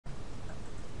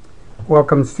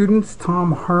Welcome students,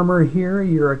 Tom Harmer here,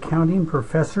 your accounting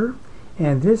professor,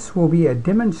 and this will be a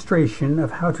demonstration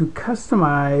of how to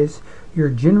customize your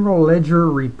general ledger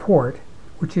report,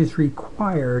 which is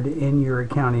required in your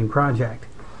accounting project.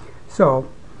 So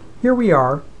here we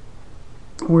are.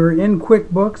 We're in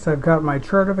QuickBooks. I've got my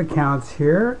chart of accounts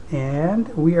here,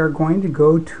 and we are going to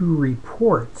go to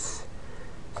reports.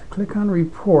 So click on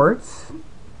reports.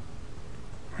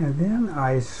 And then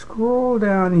I scroll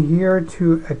down here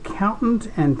to Accountant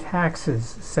and Taxes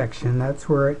section. That's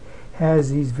where it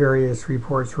has these various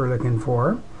reports we're looking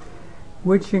for,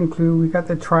 which include, we've got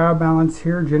the trial balance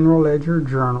here, General Ledger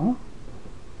Journal.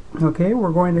 Okay,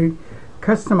 we're going to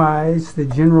customize the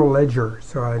General Ledger.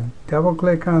 So I double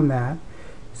click on that.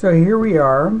 So here we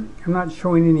are. I'm not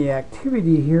showing any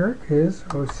activity here because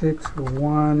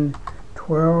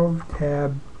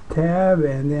 06/1/12 tab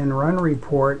and then run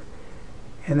report.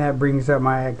 And that brings up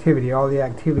my activity. All the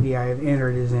activity I have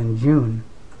entered is in June.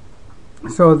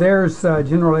 So there's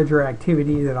general ledger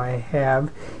activity that I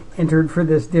have entered for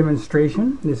this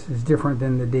demonstration. This is different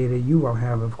than the data you will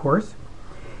have, of course.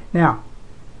 Now,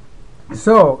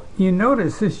 so you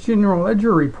notice this general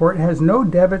ledger report has no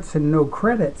debits and no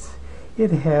credits.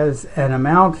 It has an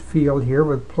amount field here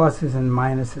with pluses and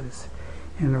minuses.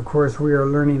 And of course we are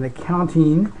learning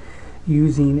accounting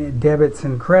using debits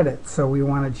and credits. So we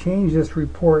want to change this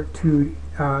report to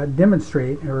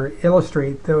demonstrate or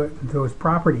illustrate those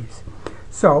properties.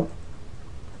 So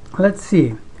let's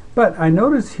see. But I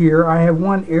notice here I have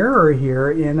one error here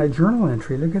in a journal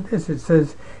entry. Look at this. It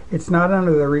says it's not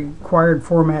under the required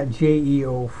format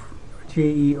JEO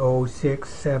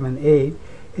 678.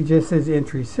 It just says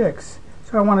entry 6.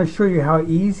 So I want to show you how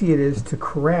easy it is to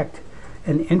correct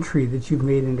an entry that you've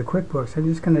made into QuickBooks.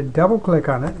 I'm just going to double click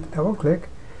on it, double click,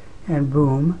 and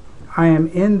boom, I am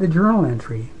in the journal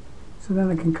entry. So then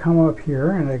I can come up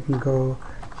here and I can go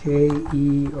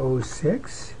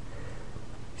JEO6,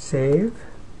 save,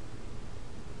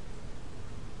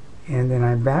 and then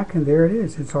I'm back and there it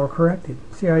is. It's all corrected.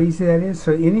 See how easy that is?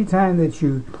 So anytime that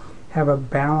you have a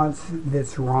balance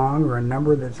that's wrong or a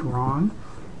number that's wrong,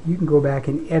 you can go back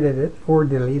and edit it or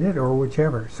delete it or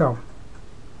whichever. So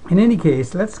in any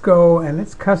case, let's go and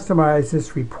let's customize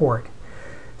this report.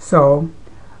 So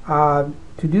to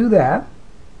do that,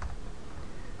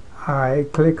 I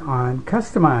click on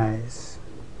Customize.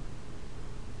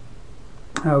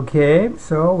 Okay,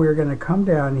 so we're going to come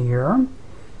down here.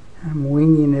 I'm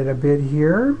winging it a bit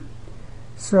here.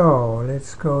 So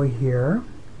let's go here.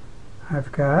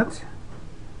 I've got,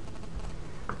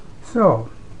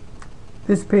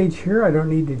 this page here, I don't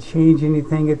need to change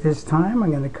anything at this time.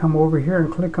 I'm going to come over here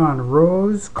and click on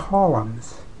Rows,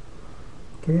 Columns.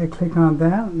 Okay, I click on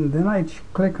that, and then I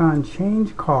click on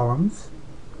Change Columns.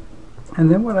 And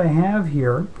then what I have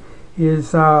here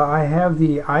is I have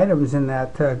the items in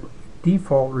that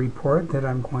default report that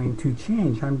I'm going to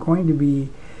change. I'm going to be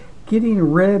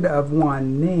getting rid of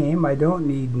one, name. I don't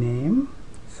need name,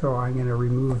 so I'm going to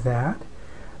remove that.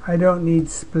 I don't need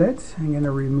split. I'm going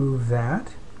to remove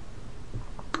that.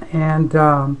 And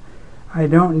I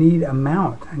don't need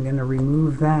amount. I'm going to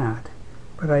remove that.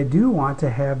 But I do want to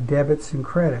have debits and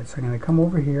credits. I'm going to come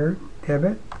over here,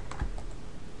 debit,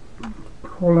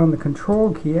 hold on the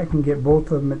control key. I can get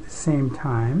both of them at the same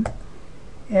time.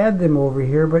 Add them over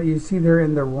here, but you see they're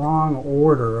in the wrong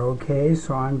order, okay?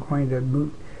 So I'm going to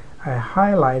move, I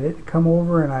highlight it, come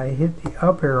over and I hit the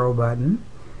up arrow button.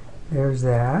 There's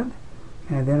that.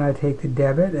 And then I take the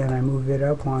debit and I move it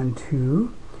up on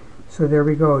 2. So there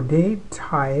we go, date,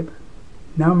 type,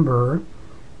 number,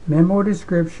 memo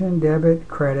description, debit,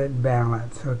 credit,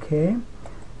 balance, okay?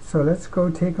 So let's go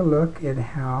take a look at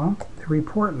how the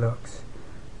report looks.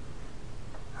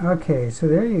 Okay, so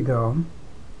there you go.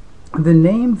 The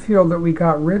name field that we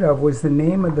got rid of was the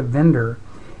name of the vendor,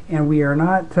 and we are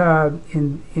not,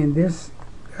 in this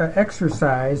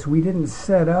exercise, we didn't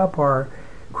set up our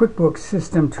QuickBooks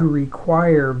system to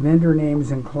require vendor names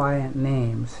and client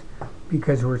names,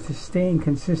 because we're staying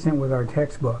consistent with our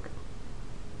textbook.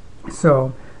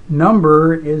 So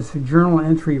number is the journal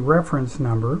entry reference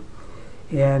number,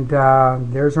 and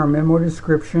there's our memo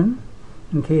description.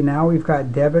 Okay, now we've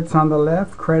got debits on the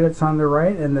left, credits on the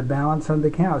right, and the balance on the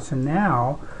account. So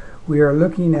now we are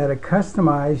looking at a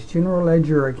customized general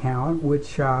ledger account,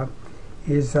 which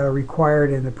is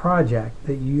required in the project,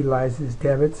 that utilizes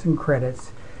debits and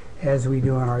credits as we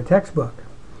do in our textbook.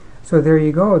 So there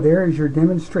you go. There is your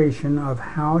demonstration of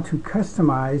how to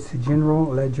customize the general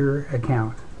ledger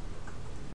account.